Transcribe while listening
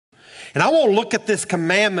And I want to look at this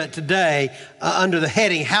commandment today under the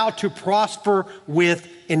heading, how to prosper with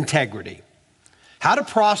integrity. How to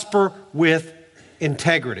prosper with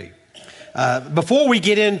integrity. Before we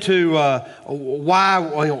get into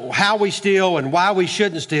how we steal and why we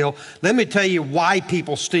shouldn't steal, let me tell you why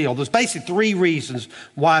people steal. There's basically three reasons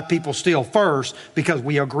why people steal. First, because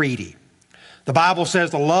we are greedy. The Bible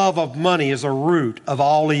says the love of money is a root of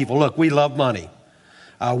all evil. Look, we love money.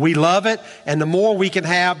 We love it, and the more we can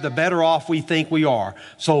have, the better off we think we are.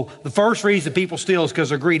 So the first reason people steal is because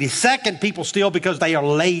they're greedy. Second, people steal because they are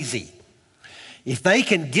lazy. If they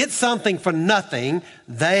can get something for nothing,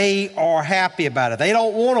 they are happy about it. They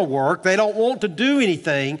don't want to work. They don't want to do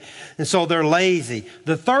anything, and so they're lazy.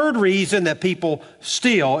 The third reason that people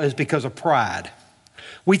steal is because of pride.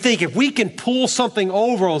 We think if we can pull something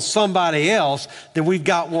over on somebody else, then we've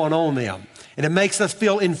got one on them. And it makes us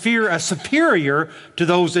feel inferior, superior to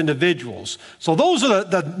those individuals. So those are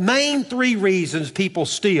the main three reasons people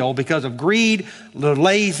steal, because of greed, they're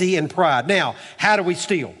lazy, and pride. Now, how do we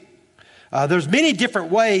steal? There's many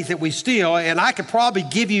different ways that we steal, and I could probably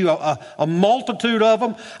give you a multitude of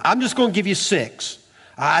them. I'm just going to give you 6.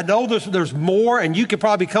 I know there's more, and you could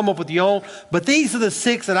probably come up with your own, but these are the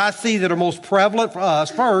 6 that I see that are most prevalent for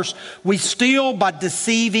us. First, we steal by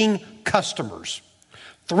deceiving customers.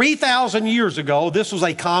 3,000 years ago, this was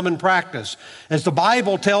a common practice. As the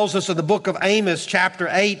Bible tells us in the book of Amos, chapter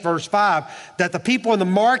 8, verse 5, that the people in the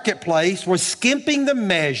marketplace were skimping the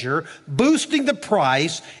measure, boosting the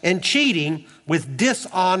price, and cheating with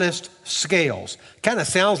dishonest scales. Kind of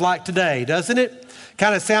sounds like today, doesn't it?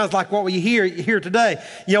 Kind of sounds like what we hear today.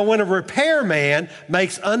 You know, when a repairman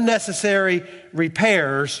makes unnecessary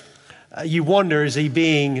repairs, you wonder, is he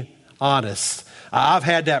being honest? I've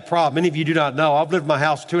had that problem. Many of you do not know. I've lived in my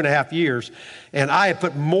house 2.5 years, and I have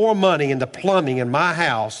put more money into plumbing in my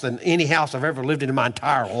house than any house I've ever lived in my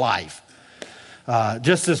entire life.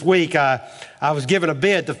 Just this week, I was given a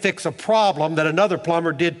bid to fix a problem that another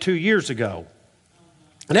plumber did 2 years ago.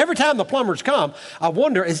 And every time the plumbers come, I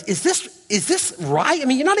wonder, is this right? I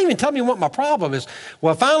mean, you're not even telling me what my problem is.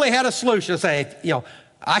 Well, I finally had a solution. I say,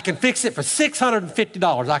 I can fix it for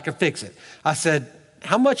 $650. I can fix it. I said,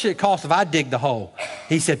 how much it cost if I dig the hole?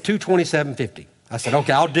 He said, $227.50. I said,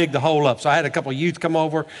 okay, I'll dig the hole up. So I had a couple of youth come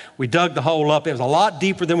over. We dug the hole up. It was a lot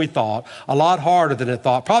deeper than we thought, a lot harder than it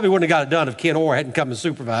thought. Probably wouldn't have got it done if Ken Orr hadn't come and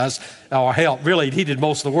supervised or helped. Really, he did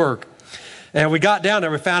most of the work. And we got down there,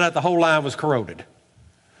 we found out the whole line was corroded.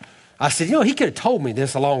 I said, he could have told me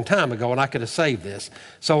this a long time ago and I could have saved this.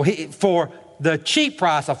 So for the cheap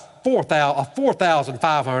price of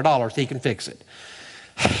 $4,500, he can fix it.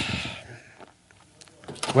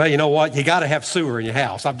 Well, you know what? You got to have sewer in your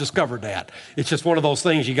house. I've discovered that. It's just one of those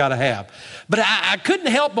things you got to have. But I couldn't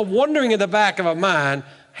help but wondering in the back of my mind,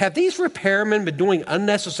 have these repairmen been doing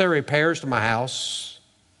unnecessary repairs to my house?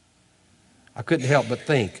 I couldn't help but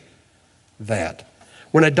think that.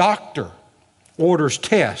 When a doctor orders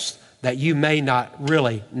tests that you may not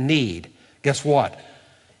really need, guess what?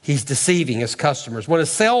 He's deceiving his customers. When a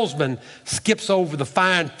salesman skips over the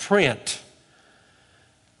fine print,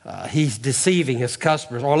 he's deceiving his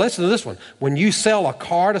customers. Or listen to this one. When you sell a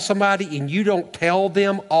car to somebody and you don't tell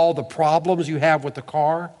them all the problems you have with the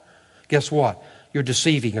car, guess what? You're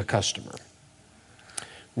deceiving a customer.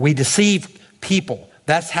 We deceive people.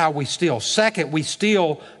 That's how we steal. Second, we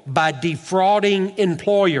steal by defrauding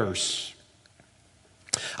employers.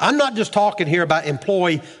 I'm not just talking here about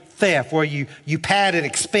employee theft, where you pad an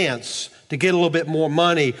expense to get a little bit more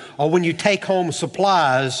money, or when you take home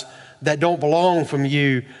supplies that don't belong to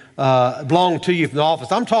you from the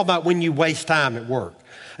office. I'm talking about when you waste time at work.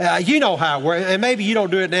 You know how it works, and maybe you don't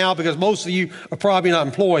do it now because most of you are probably not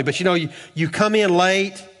employed, but you come in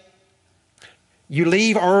late, you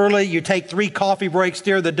leave early, you take 3 coffee breaks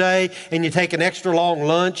during the day, and you take an extra long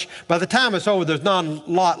lunch. By the time it's over, there's not a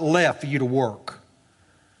lot left for you to work.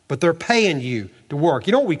 But they're paying you to work.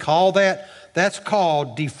 You know what we call that? That's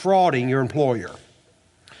called defrauding your employer.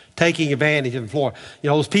 Taking advantage of the employer.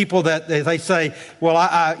 Those people that they say, well,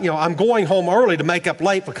 I'm going home early to make up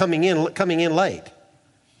late for coming in late.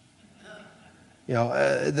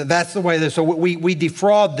 That's the way that. So we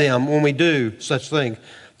defraud them when we do such things.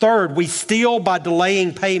 Third, we steal by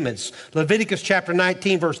delaying payments. Leviticus chapter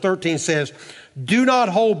 19, verse 13 says, "Do not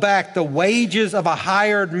hold back the wages of a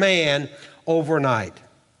hired man overnight."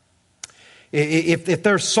 If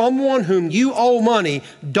there's someone whom you owe money,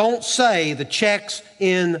 don't say the check's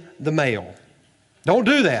in the mail. Don't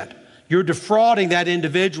do that. You're defrauding that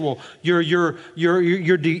individual. You're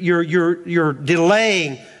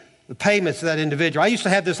delaying the payments to that individual. I used to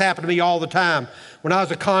have this happen to me all the time when I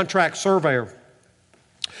was a contract surveyor.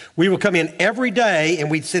 We would come in every day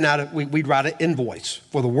and we'd write an invoice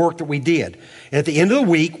for the work that we did. And at the end of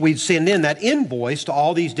the week, we'd send in that invoice to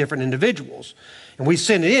all these different individuals. And we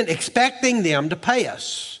send it in expecting them to pay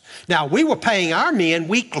us. Now, we were paying our men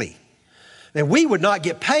weekly. And we would not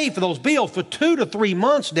get paid for those bills for 2 to 3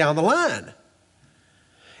 months down the line.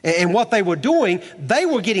 And what they were doing, they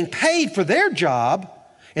were getting paid for their job,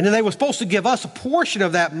 and then they were supposed to give us a portion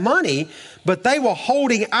of that money, but they were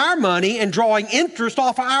holding our money and drawing interest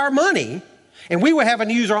off of our money, and we were having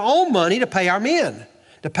to use our own money to pay our men,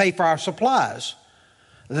 to pay for our supplies.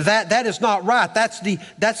 That is not right. That's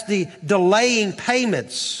the delaying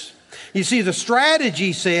payments. You see, the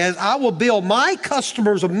strategy says, I will bill my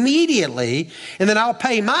customers immediately, and then I'll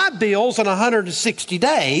pay my bills in 160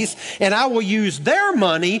 days, and I will use their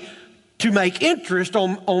money to make interest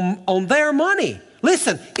on their money.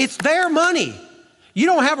 Listen, it's their money. You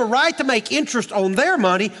don't have a right to make interest on their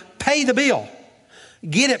money. Pay the bill.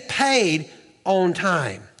 Get it paid on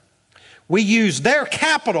time. We use their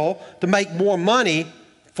capital to make more money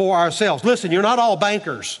for ourselves. Listen, you're not all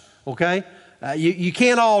bankers, okay? You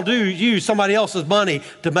can't all use somebody else's money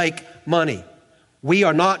to make money. We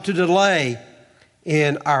are not to delay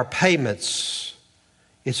in our payments.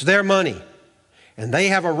 It's their money, and they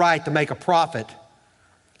have a right to make a profit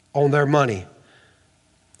on their money.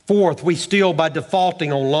 Fourth, we steal by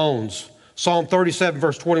defaulting on loans. Psalm 37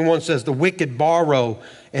 verse 21 says, the wicked borrow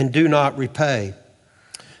and do not repay.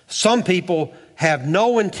 Some people have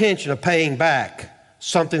no intention of paying back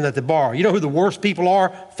something that they borrow. You know who the worst people are?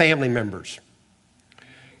 Family members.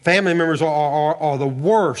 Family members are the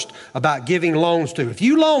worst about giving loans to. If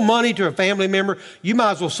you loan money to a family member, you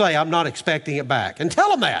might as well say, I'm not expecting it back. And tell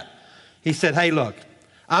them that. He said, hey, look,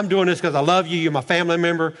 I'm doing this because I love you. You're my family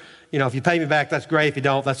member. You know, if you pay me back, that's great. If you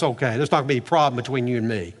don't, that's okay. There's not going to be a problem between you and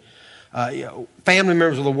me. Family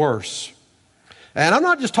members are the worst. And I'm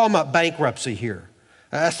not just talking about bankruptcy here.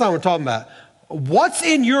 That's not what I'm talking about. What's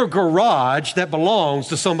in your garage that belongs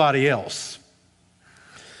to somebody else?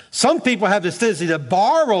 Some people have this tendency to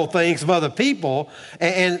borrow things from other people,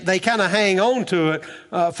 and they kind of hang on to it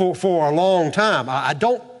for a long time. I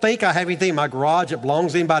don't think I have anything in my garage that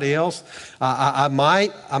belongs to anybody else. I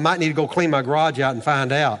might need to go clean my garage out and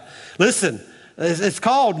find out. Listen,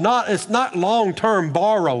 it's not long-term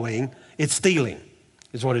borrowing, it's stealing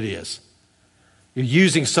is what it is. You're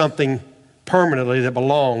using something permanently that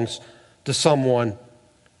belongs to someone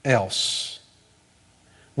else.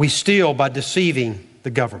 We steal by deceiving the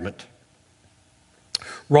government.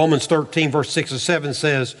 Romans 13 verse 6 and 7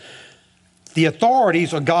 says, the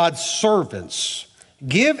authorities are God's servants.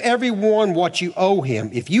 Give everyone what you owe him.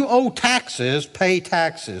 If you owe taxes, pay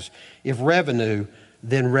taxes. If revenue,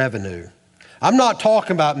 then revenue. I'm not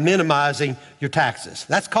talking about minimizing your taxes.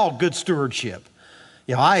 That's called good stewardship.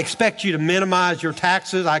 You know, I expect you to minimize your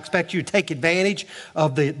taxes. I expect you to take advantage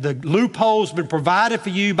of the loopholes been provided for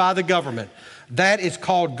you by the government. That is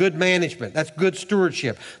called good management. That's good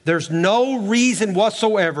stewardship. There's no reason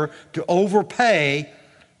whatsoever to overpay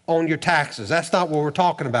on your taxes. That's not what we're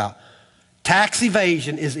talking about. Tax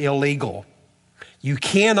evasion is illegal. You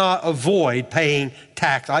cannot avoid paying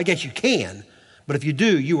tax. I guess you can, but if you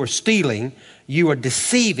do, you are stealing, you are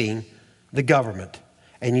deceiving the government,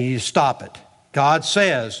 and you need to stop it. God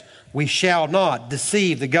says we shall not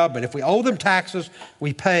deceive the government. If we owe them taxes,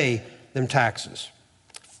 we pay them taxes.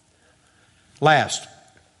 Last,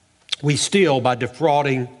 we steal by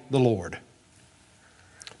defrauding the Lord.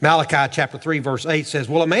 Malachi chapter 3 verse 8 says,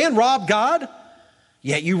 will a man rob God?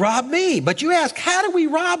 Yet you rob me. But you ask, how do we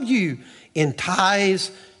rob you? In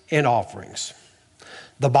tithes and offerings.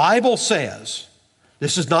 The Bible says,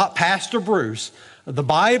 this is not Pastor Bruce, the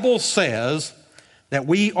Bible says that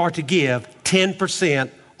we are to give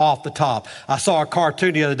 10% off the top. I saw a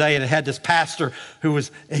cartoon the other day and it had this pastor who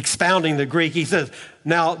was expounding the Greek. He says,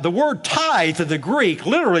 now the word tithe in the Greek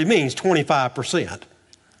literally means 25%.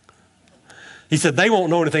 He said, they won't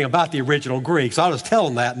know anything about the original Greek, so I'll just tell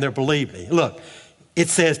them that and they'll believe me. Look, it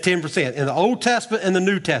says 10%. In the Old Testament and the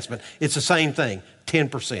New Testament, it's the same thing,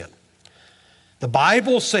 10%. The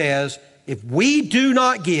Bible says if we do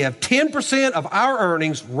not give 10% of our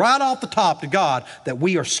earnings right off the top to God, that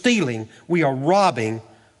we are stealing, we are robbing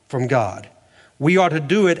from God. We are to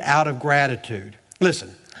do it out of gratitude.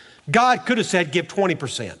 Listen, God could have said give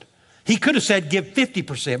 20%. He could have said give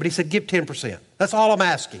 50%, but he said give 10%. That's all I'm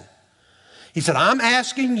asking. He said, I'm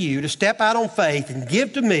asking you to step out on faith and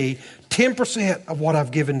give to me 10% of what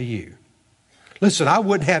I've given to you. Listen, I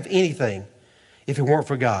wouldn't have anything if it weren't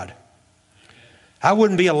for God. I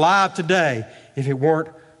wouldn't be alive today if it weren't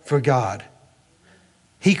for God.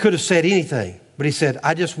 He could have said anything, but he said,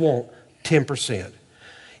 I just want 10%.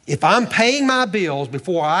 If I'm paying my bills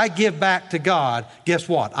before I give back to God, guess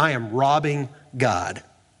what? I am robbing God.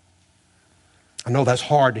 I know that's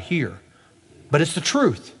hard to hear, but it's the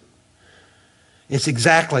truth. It's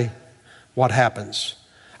exactly what happens.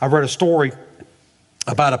 I read a story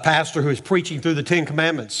about a pastor who was preaching through the Ten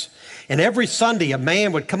Commandments. And every Sunday, a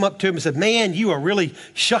man would come up to him and say, man, you are really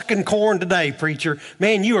shucking corn today, preacher.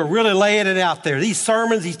 Man, you are really laying it out there. These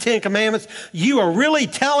sermons, these 10 Commandments, you are really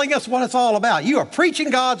telling us what it's all about. You are preaching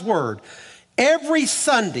God's word. Every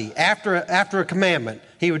Sunday after a commandment,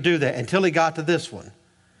 he would do that until he got to this one.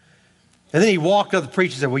 And then he walked up to the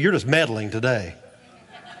preacher and said, well, you're just meddling today.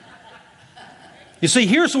 You see,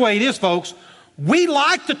 here's the way it is, folks. We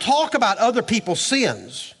like to talk about other people's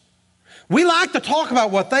sins. We like to talk about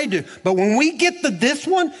what they do. But when we get to this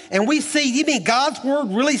one and we see, you mean God's word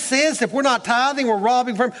really says if we're not tithing, we're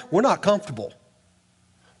robbing from him, we're not comfortable.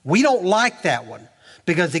 We don't like that one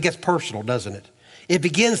because it gets personal, doesn't it? It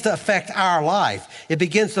begins to affect our life. It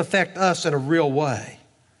begins to affect us in a real way.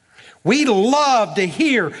 We love to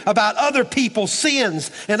hear about other people's sins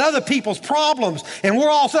and other people's problems. And we're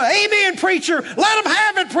all saying, amen, preacher. Let them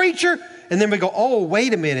have it, preacher. And then we go, oh,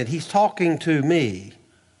 wait a minute. He's talking to me.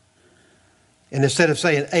 And instead of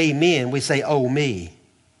saying amen, we say, oh, me.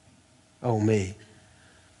 Oh, me.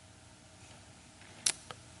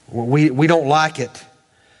 We don't like it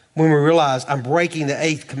when we realize I'm breaking the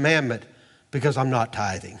 8th commandment because I'm not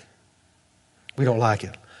tithing. We don't like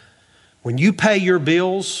it. When you pay your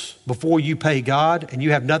bills before you pay God and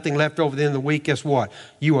you have nothing left over the end of the week, guess what?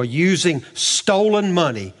 You are using stolen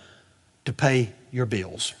money to pay your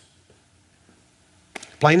bills.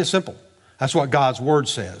 Plain and simple. That's what God's word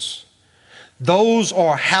says. Those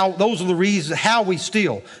are the reasons how we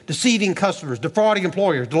steal. Deceiving customers, defrauding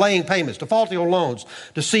employers, delaying payments, defaulting on loans,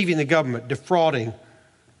 deceiving the government, defrauding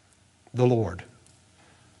the Lord.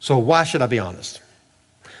 So why should I be honest?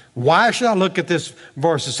 Why should I look at this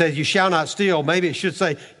verse that says you shall not steal? Maybe it should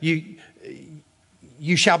say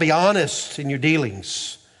you shall be honest in your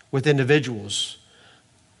dealings with individuals.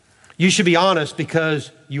 You should be honest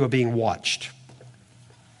because you are being watched.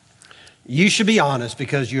 You should be honest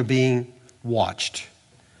because you're being watched.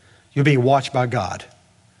 You're being watched by God.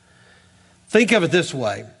 Think of it this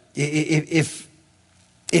way. If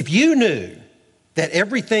you knew that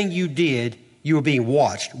everything you did, you were being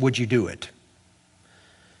watched, would you do it?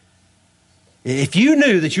 If you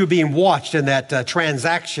knew that you were being watched in that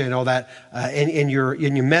transaction or that in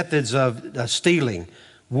your methods of stealing,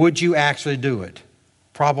 would you actually do it?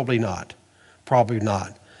 Probably not. Probably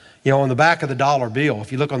not. You know, on the back of the dollar bill,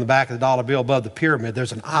 if you look on the back of the dollar bill above the pyramid,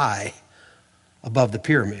 there's an eye above the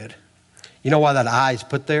pyramid. You know why that eye is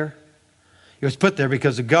put there? It was put there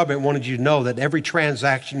because the government wanted you to know that every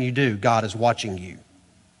transaction you do, God is watching you.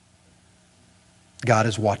 God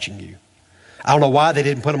is watching you. I don't know why they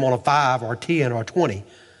didn't put them on a 5 or a 10 or a 20,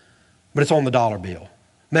 but it's on the dollar bill.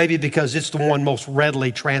 Maybe because it's the one most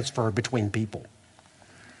readily transferred between people.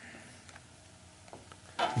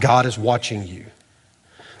 God is watching you.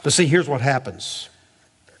 But see, here's what happens.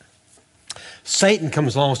 Satan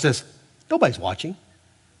comes along and says, nobody's watching.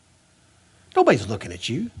 Nobody's looking at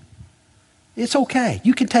you. It's okay.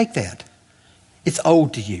 You can take that. It's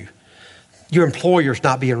owed to you. Your employer's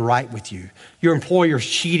not being right with you. Your employer's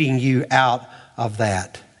cheating you out of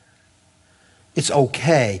that. It's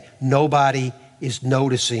okay. Nobody is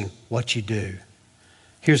noticing what you do.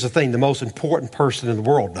 Here's the thing. The most important person in the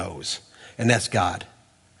world knows, and that's God.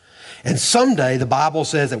 And someday the Bible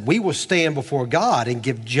says that we will stand before God and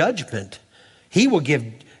give judgment. He will give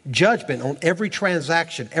judgment on every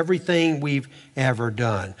transaction, everything we've ever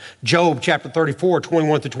done. Job chapter 34,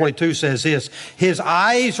 21 to 22 says this, his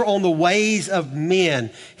eyes are on the ways of men.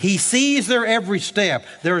 He sees their every step.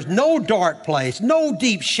 There is no dark place, no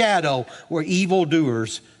deep shadow where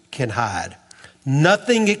evildoers can hide.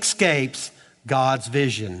 Nothing escapes God's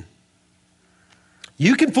vision.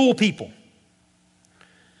 You can fool people.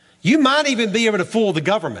 You might even be able to fool the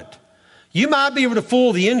government. You might be able to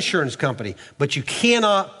fool the insurance company, but you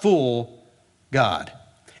cannot fool God.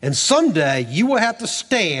 And someday you will have to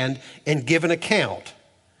stand and give an account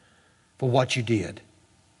for what you did.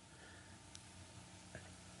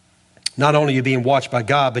 Not only are you being watched by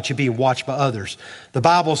God, but you're being watched by others. The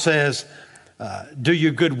Bible says, do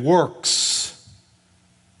your good works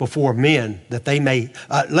before men, that they may,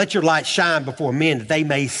 let your light shine before men, that they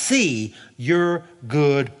may see your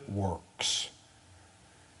good works.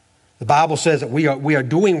 The Bible says that we are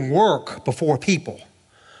doing work before people.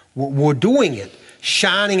 We're doing it,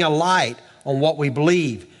 shining a light on what we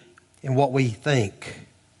believe and what we think.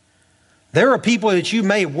 There are people that you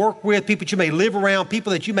may work with, people that you may live around,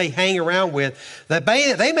 people that you may hang around with, that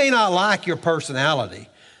they may not like your personality.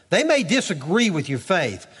 They may disagree with your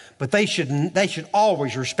faith, but they should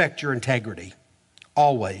always respect your integrity.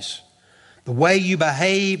 Always. The way you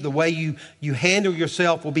behave, the way you handle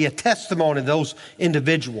yourself will be a testimony to those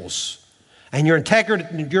individuals. And your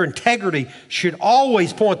integrity should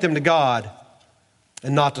always point them to God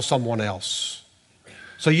and not to someone else.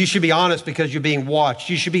 So you should be honest because you're being watched.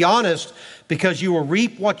 You should be honest because you will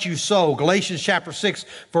reap what you sow. Galatians chapter 6,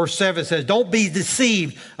 verse 7 says, don't be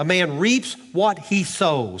deceived. A man reaps what he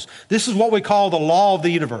sows. This is what we call the law of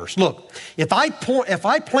the universe. Look, if I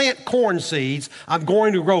plant corn seeds, I'm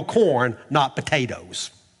going to grow corn, not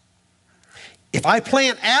potatoes. If I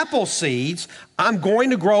plant apple seeds, I'm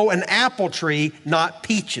going to grow an apple tree, not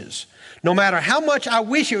peaches. No matter how much I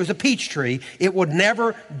wish it was a peach tree, it would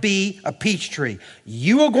never be a peach tree.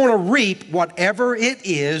 You are going to reap whatever it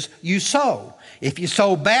is you sow. If you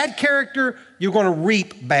sow bad character, you're going to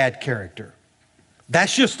reap bad character.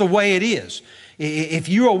 That's just the way it is. If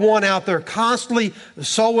you are one out there constantly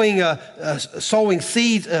sowing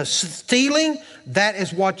seeds, stealing, that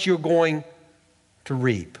is what you're going to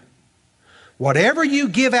reap. Whatever you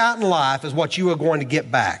give out in life is what you are going to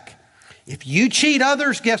get back. If you cheat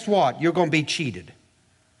others, guess what? You're going to be cheated.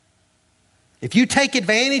 If you take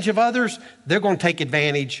advantage of others, they're going to take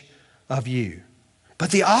advantage of you.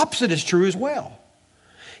 But the opposite is true as well.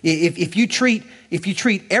 If you treat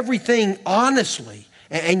everything honestly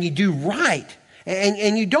and you do right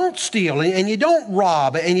and you don't steal and you don't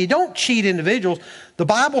rob and you don't cheat individuals, the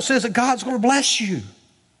Bible says that God's going to bless you.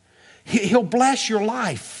 He'll bless your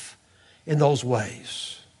life in those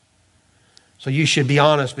ways. So you should be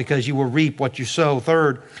honest because you will reap what you sow.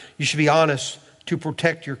 Third, you should be honest to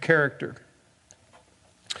protect your character.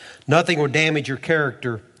 Nothing will damage your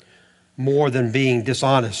character more than being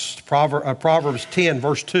dishonest. Proverbs 10,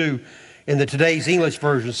 verse 2, in the Today's English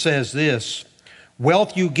Version says this,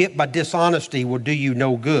 wealth you get by dishonesty will do you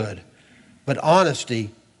no good, but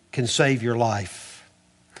honesty can save your life.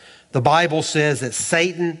 The Bible says that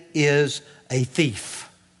Satan is a thief.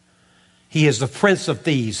 He is the prince of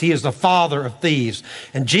thieves. He is the father of thieves.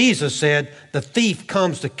 And Jesus said, the thief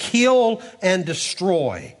comes to kill and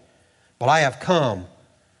destroy, but I have come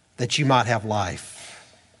that you might have life.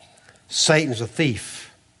 Satan's a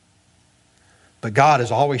thief, but God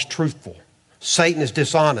is always truthful. Satan is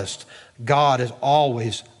dishonest. God is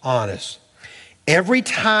always honest. Every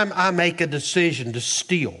time I make a decision to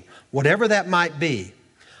steal, whatever that might be,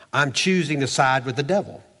 I'm choosing to side with the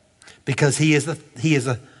devil because he is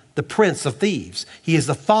the prince of thieves. He is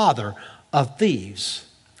the father of thieves.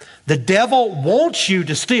 The devil wants you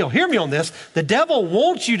to steal. Hear me on this. The devil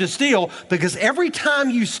wants you to steal because every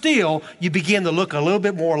time you steal, you begin to look a little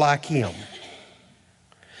bit more like him.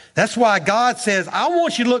 That's why God says, I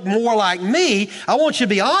want you to look more like me. I want you to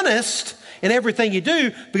be honest in everything you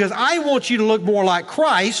do because I want you to look more like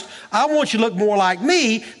Christ. I want you to look more like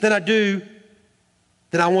me than I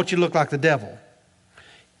want you to look like the devil.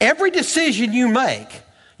 Every decision you make,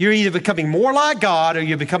 you're either becoming more like God or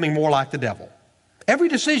you're becoming more like the devil. Every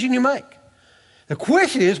decision you make. The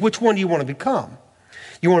question is, which one do you want to become?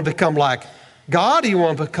 You want to become like God or you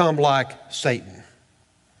want to become like Satan?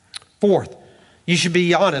 Fourth, you should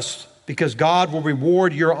be honest because God will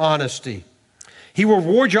reward your honesty. He will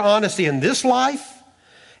reward your honesty in this life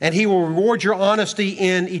and he will reward your honesty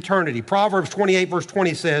in eternity. Proverbs 28 verse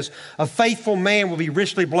 20 says, a faithful man will be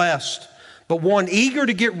richly blessed, but one eager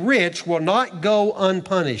to get rich will not go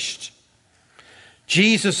unpunished.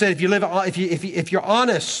 Jesus said, if you're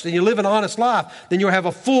honest and you live an honest life, then you'll have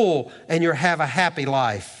a full and you'll have a happy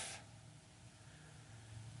life.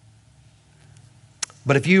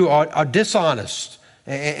 But if you are dishonest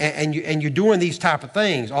and you're doing these type of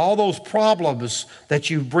things, all those problems that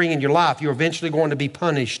you bring in your life, you're eventually going to be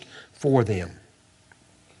punished for them.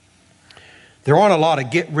 There aren't a lot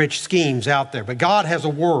of get-rich schemes out there, but God has a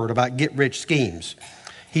word about get-rich schemes.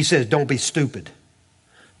 He says, don't be stupid.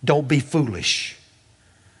 Don't be foolish.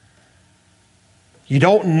 You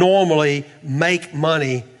don't normally make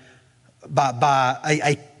money by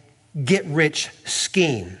a get-rich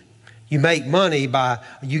scheme. You make money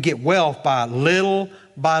you get wealth by little,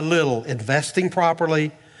 investing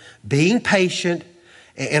properly, being patient,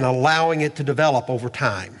 and allowing it to develop over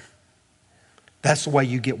time. That's the way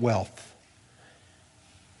you get wealth.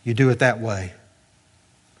 You do it that way.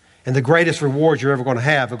 And the greatest rewards you're ever going to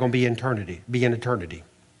have are going to be in eternity.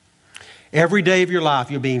 Every day of your life,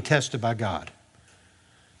 you're being tested by God.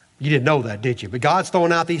 You didn't know that, did you? But God's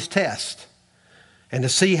throwing out these tests. And to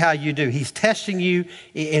see how you do. He's testing you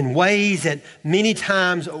in ways that many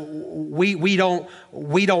times we don't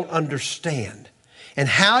understand. And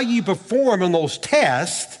how you perform in those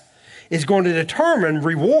tests is going to determine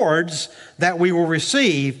rewards that we will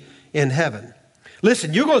receive in heaven.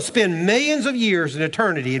 Listen, you're going to spend millions of years in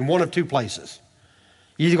eternity in one of two places.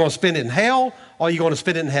 You're either going to spend it in hell or you're going to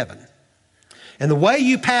spend it in heaven. And the way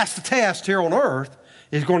you pass the test here on earth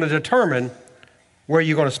is going to determine where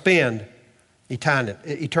you're going to spend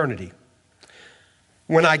eternity.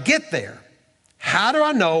 When I get there, how do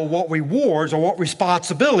I know what rewards or what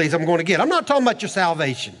responsibilities I'm going to get? I'm not talking about your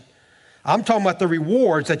salvation. I'm talking about the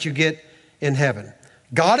rewards that you get in heaven.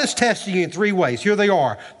 God is testing you in three ways. Here they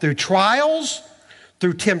are: through trials,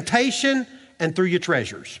 through temptation, and through your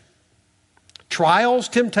treasures. Trials,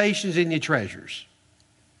 temptations, and your treasures.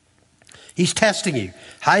 He's testing you.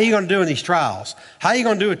 How are you going to do in these trials? How are you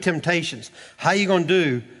going to do with temptations? How are you going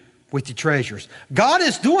to do with your treasures? God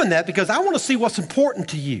is doing that because I want to see what's important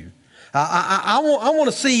to you. I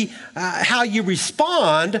want to see how you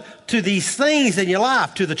respond to these things in your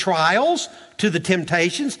life, to the trials, to the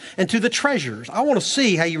temptations, and to the treasures. I want to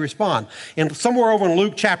see how you respond. And somewhere over in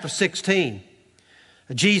Luke chapter 16,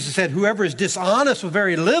 Jesus said, whoever is dishonest with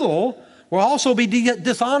very little will also be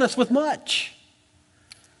dishonest with much.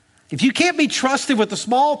 If you can't be trusted with the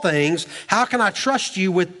small things, how can I trust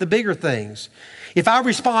you with the bigger things? If I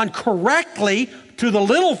respond correctly to the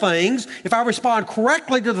little things, if I respond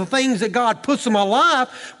correctly to the things that God puts in my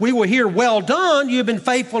life, we will hear, well done, you have been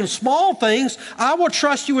faithful in small things. I will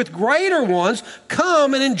trust you with greater ones.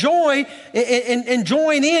 Come and enjoy and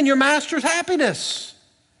join in your master's happiness.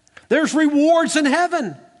 There's rewards in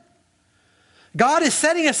heaven. God is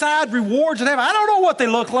setting aside rewards in heaven. I don't know what they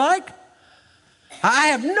look like. I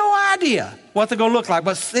have no idea what they're going to look like,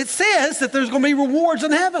 but it says that there's going to be rewards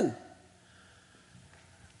in heaven.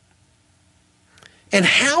 And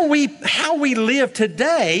how we live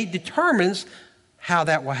today determines how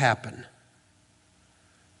that will happen.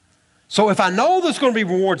 So if I know there's going to be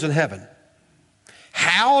rewards in heaven,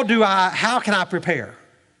 how can I prepare?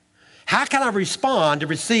 How can I respond to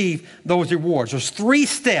receive those rewards? There's 3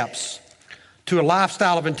 steps to a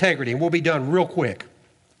lifestyle of integrity, and we'll be done real quick.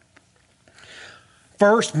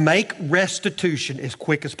 First, make restitution as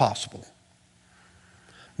quick as possible.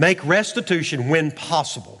 Make restitution when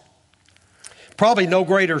possible. Probably no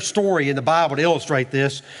greater story in the Bible to illustrate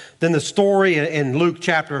this than the story in Luke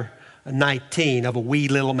chapter 19 of a wee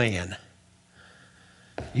little man.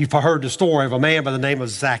 You've heard the story of a man by the name of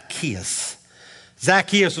Zacchaeus.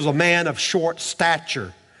 Zacchaeus was a man of short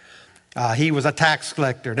stature. He was a tax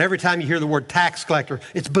collector. And every time you hear the word tax collector,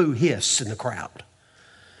 it's boo hiss in the crowd.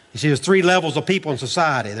 You see, there's 3 levels of people in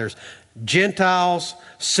society. There's Gentiles,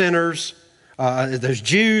 sinners, there's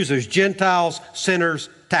Jews, there's Gentiles, sinners,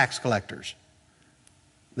 tax collectors.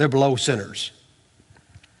 They're below sinners.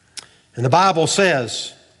 And the Bible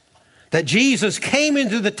says that Jesus came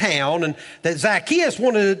into the town and that Zacchaeus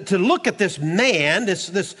wanted to look at this man,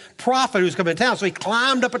 this prophet who's coming to town. So he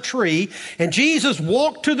climbed up a tree and Jesus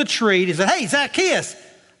walked to the tree and he said, hey, Zacchaeus,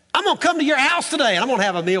 I'm going to come to your house today and I'm going to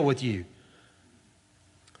have a meal with you.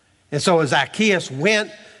 And so Zacchaeus went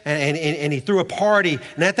and he threw a party.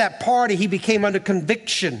 And at that party, he became under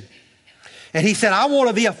conviction. And he said, I want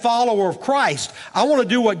to be a follower of Christ. I want to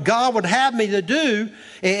do what God would have me to do.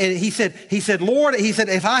 And he said, Lord,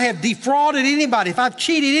 if I have defrauded anybody, if I've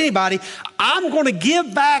cheated anybody, I'm going to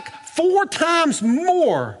give back 4 times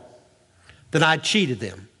more than I cheated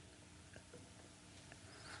them.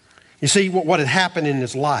 You see what had happened in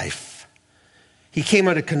his life. He came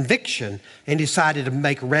under conviction and decided to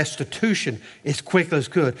make restitution as quickly as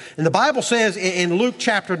could. And the Bible says in Luke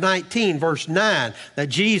chapter 19, verse 9, that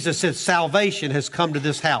Jesus said salvation has come to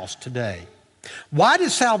this house today. Why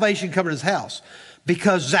did salvation come to this house?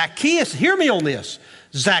 Because Zacchaeus, hear me on this,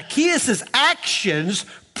 Zacchaeus' actions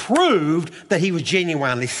proved that he was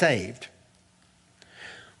genuinely saved.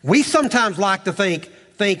 We sometimes like to think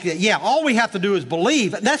that, yeah, all we have to do is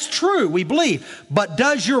believe. That's true, we believe. But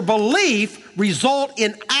does your belief result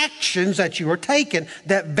in actions that you are taking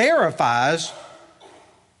that verifies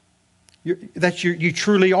that you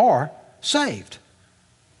truly are saved?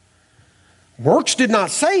 Works did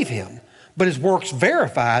not save him, but his works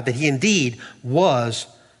verified that he indeed was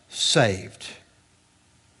saved.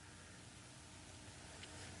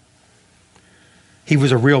 He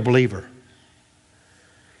was a real believer.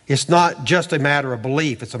 It's not just a matter of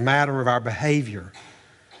belief, it's a matter of our behavior.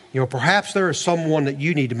 You know, perhaps there is someone that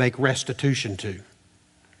you need to make restitution to.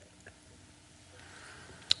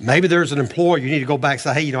 Maybe there's an employer you need to go back and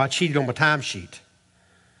say, hey, I cheated on my timesheet.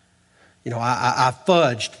 I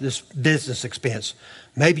fudged this business expense.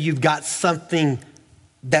 Maybe you've got something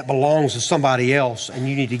that belongs to somebody else and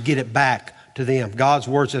you need to get it back to them. God's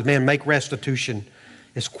word says, man, make restitution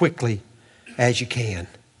as quickly as you can.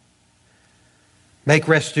 Make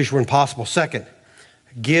restitution when possible. Second,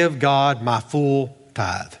 give God my full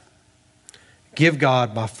tithe. give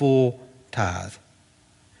God my full tithe.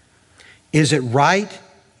 Is it right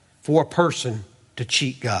for a person to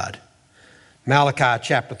cheat God? Malachi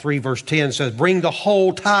chapter 3 verse 10 says, bring the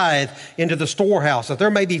whole tithe into the storehouse, that there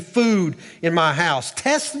may be food in my house.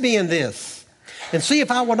 Test me in this, and see if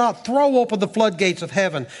I will not throw open the floodgates of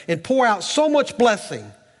heaven and pour out so much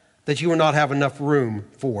blessing that you will not have enough room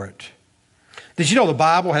for it. Did you know the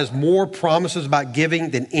Bible has more promises about giving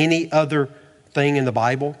than any other thing in the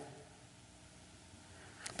Bible?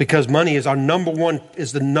 Because money is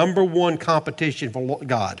the number one competition for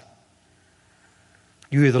God.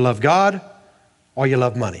 You either love God or you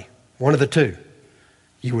love money. One of the two.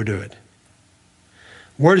 You will do it.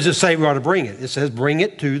 Where does it say we ought to bring it? It says bring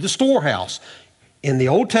it to the storehouse. In the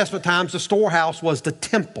Old Testament times, the storehouse was the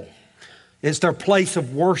temple. It's their place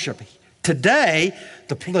of worship. Today,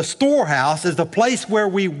 the storehouse is the place where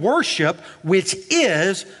we worship, which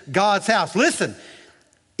is God's house. Listen,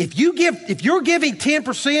 if you're giving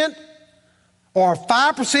 10%, or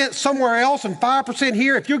 5% somewhere else and 5%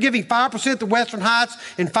 here, if you're giving 5% to Western Heights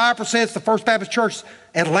and 5% to the First Baptist Church,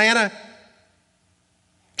 Atlanta,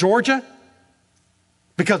 Georgia,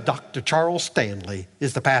 because Dr. Charles Stanley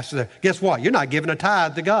is the pastor there, guess what? You're not giving a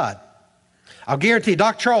tithe to God. I'll guarantee you,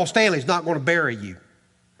 Dr. Charles Stanley is not going to bury you.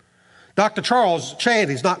 Dr. Charles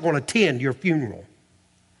Stanley is not going to attend your funeral.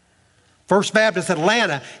 First Baptist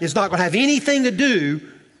Atlanta is not going to have anything to do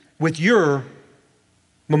with your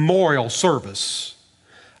memorial service.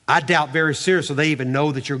 I doubt very seriously they even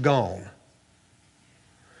know that you're gone.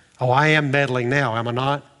 Oh, I am meddling now, am I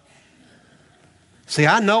not? See,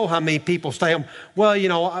 I know how many people say, well, you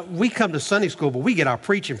know, we come to Sunday school, but we get our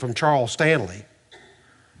preaching from Charles Stanley.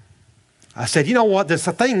 I said, you know what? There's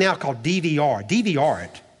a thing now called DVR. DVR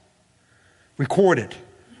it. Record it.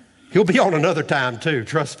 He'll be on another time too.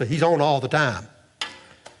 Trust me, he's on all the time.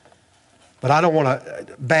 But I don't want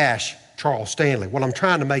to bash Charles Stanley. What I'm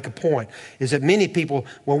trying to make a point is that many people,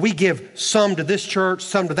 when we give some to this church,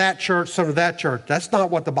 some to that church, some to that church, that's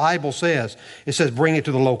not what the Bible says. It says bring it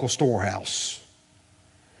to the local storehouse.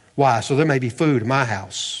 Why? So there may be food in my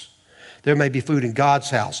house. There may be food in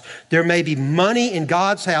God's house. There may be money in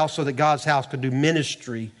God's house so that God's house could do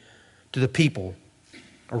ministry to the people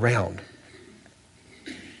around.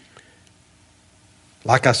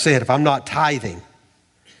 Like I said, if I'm not tithing,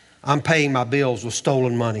 I'm paying my bills with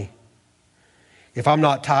stolen money. If I'm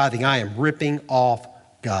not tithing, I am ripping off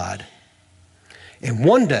God. And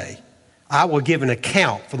one day, I will give an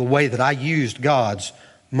account for the way that I used God's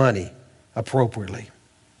money appropriately.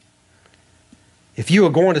 If you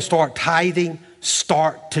are going to start tithing,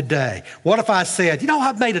 start today. What if I said, you know,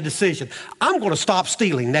 I've made a decision. I'm going to stop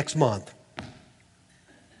stealing next month.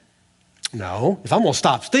 No, if I'm going to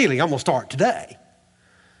stop stealing, I'm going to start today.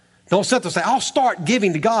 Don't sit there and say, I'll start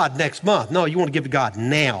giving to God next month. No, you want to give to God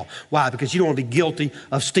now. Why? Because you don't want to be guilty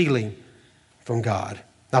of stealing from God.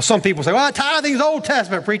 Now, some people say, well, tithing is Old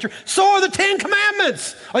Testament, preacher. So are the 10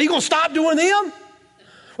 Commandments. Are you going to stop doing them?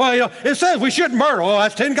 Well, you know, it says we shouldn't murder. Oh,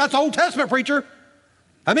 that's Old Testament, preacher.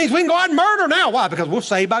 That means we can go out and murder now. Why? Because we're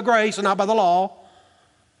saved by grace and not by the law.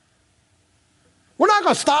 We're not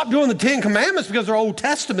going to stop doing the 10 Commandments because they're Old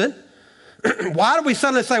Testament. Why do we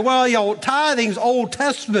suddenly say, well, you know, tithing's Old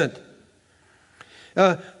Testament?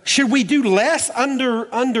 Should we do less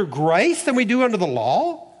under grace than we do under the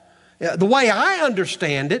law? The way I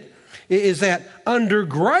understand it is that under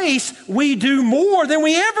grace, we do more than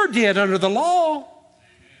we ever did under the law.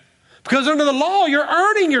 Because under the law, you're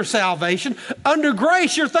earning your salvation. Under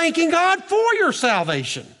grace, you're thanking God for your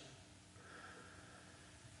salvation.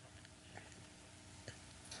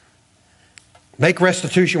 Make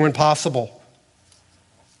restitution when possible.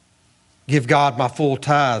 Give God my full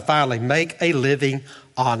tithe. Finally, make a living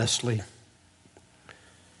honestly.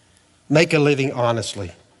 Make a living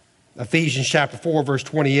honestly. Ephesians chapter 4, verse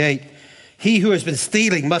 28. He who has been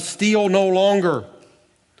stealing must steal no longer,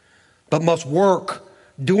 but must work,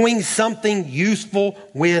 doing something useful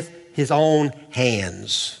with his own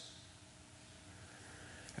hands.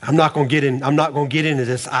 I'm not going to get into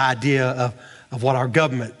this idea of what our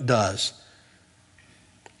government does.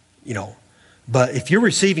 You know, but if you're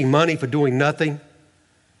receiving money for doing nothing,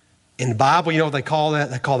 in the Bible, you know what they call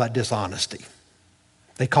that? They call that dishonesty.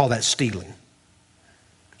 They call that stealing.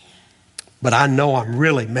 But I know I'm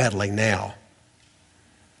really meddling now.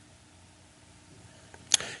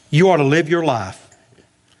 You ought to live your life.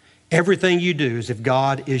 Everything you do is if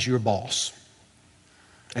God is your boss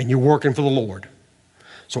and you're working for the Lord.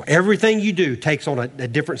 So everything you do takes on a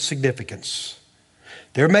different significance.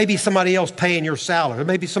 There may be somebody else paying your salary. There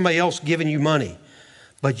may be somebody else giving you money.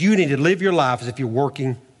 But you need to live your life as if you're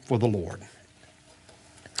working for the Lord.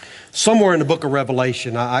 Somewhere in the book of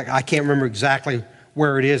Revelation, I can't remember exactly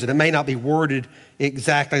where it is, and it may not be worded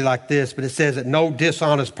exactly like this, but it says that no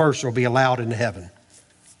dishonest person will be allowed into heaven.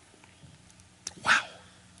 Wow.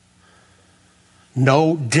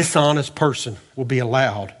 No dishonest person will be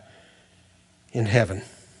allowed in heaven.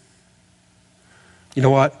 You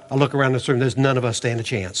know what? I look around this room, there's none of us stand a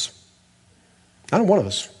chance. Not one of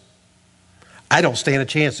us. I don't stand a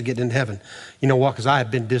chance of getting into heaven. You know what? Because I have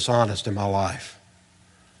been dishonest in my life.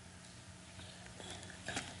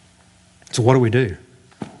 So what do we do?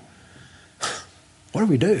 What do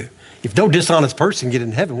we do? If no dishonest person can get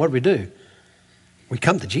in heaven, what do we do? We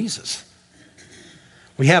come to Jesus.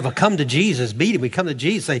 We have a come to Jesus meeting. We come to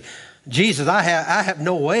Jesus and say, Jesus, I have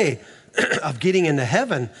no way of getting into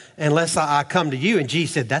heaven unless I come to you. And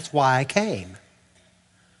Jesus said, that's why I came.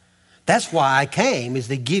 That's why I came, is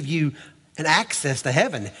to give you an access to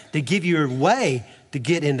heaven, to give you a way to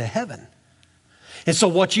get into heaven. And so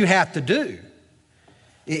what you have to do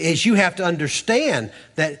is you have to understand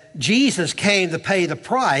that Jesus came to pay the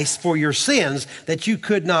price for your sins that you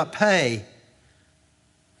could not pay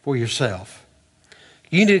for yourself.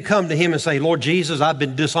 You need to come to him and say, Lord Jesus, I've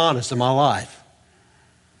been dishonest in my life.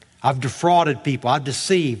 I've defrauded people. I've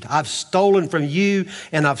deceived. I've stolen from you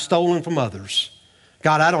and I've stolen from others.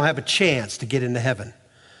 God, I don't have a chance to get into heaven.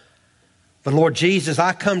 But Lord Jesus,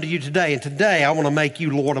 I come to you today, and today I want to make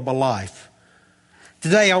you Lord of my life.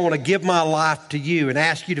 Today I want to give my life to you and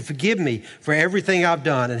ask you to forgive me for everything I've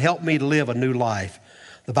done and help me to live a new life.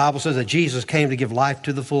 The Bible says that Jesus came to give life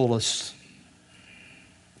to the fullest.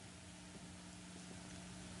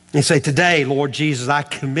 And say, today, Lord Jesus, I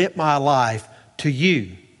commit my life to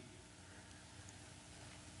you.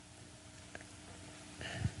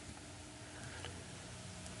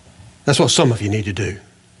 That's what some of you need to do.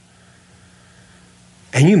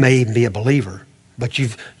 And you may even be a believer, but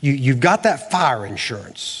you've got that fire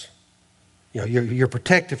insurance. You know, you're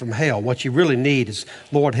protected from hell. What you really need is,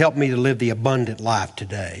 Lord, help me to live the abundant life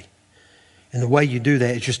today. And the way you do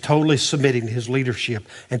that is just totally submitting to his leadership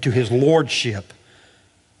and to his lordship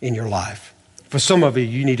in your life. For some of you,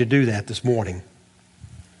 you need to do that this morning.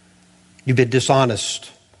 You've been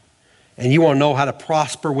dishonest, and you want to know how to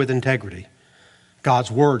prosper with integrity.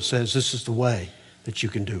 God's word says this is the way that you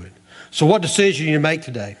can do it. So what decision you make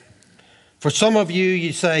today? For some of you,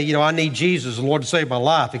 you say, you know, I need Jesus, the Lord, to save my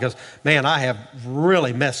life because, man, I have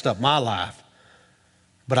really messed up my life.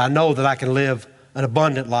 But I know that I can live an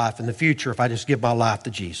abundant life in the future if I just give my life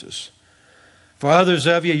to Jesus. For others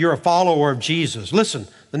of you, you're a follower of Jesus. Listen,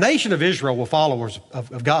 the nation of Israel were followers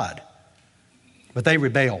of God, but they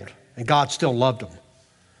rebelled, and God still loved them.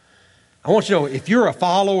 I want you to know, if you're a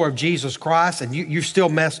follower of Jesus Christ and you're still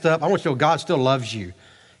messed up, I want you to know God still loves you.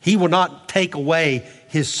 He will not take away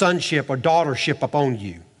his sonship or daughtership upon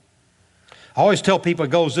you. I always tell people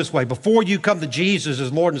it goes this way. Before you come to Jesus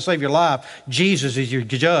as Lord and Savior of your life, Jesus is your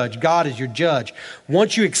judge. God is your judge.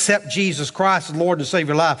 Once you accept Jesus Christ as Lord and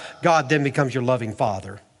Savior of your life, God then becomes your loving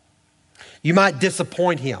Father. You might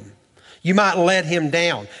disappoint him. You might let him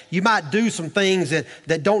down. You might do some things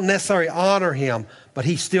that don't necessarily honor him, but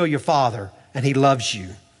he's still your Father and he loves you.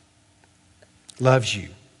 Loves you.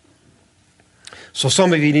 So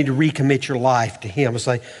some of you need to recommit your life to him and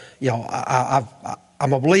say, you know,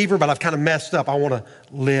 I'm a believer, but I've kind of messed up. I want to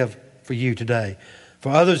live for you today. For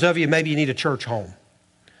others of you, maybe you need a church home.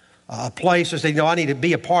 A place to say, you know, I need to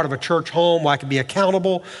be a part of a church home where I can be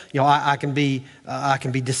accountable. You know, I can be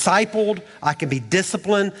discipled. I can be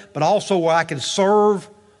disciplined, but also where I can serve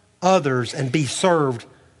others and be served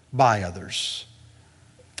by others.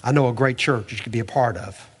 I know a great church you could be a part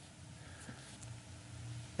of.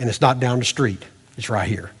 And it's not down the street. It's right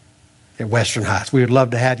here at Western Heights. We would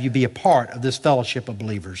love to have you be a part of this fellowship of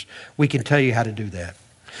believers. We can tell you how to do that.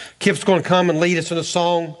 Kip's going to come and lead us in a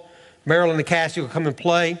song. Marilyn and Cassie will come and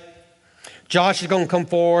play. Josh is going to come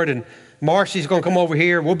forward, and Marcy's going to come over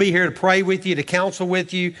here. We'll be here to pray with you, to counsel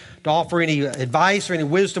with you, to offer any advice or any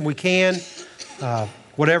wisdom we can.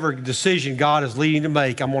 Whatever decision God is leading you to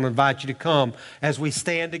make, I'm going to invite you to come as we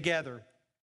stand together.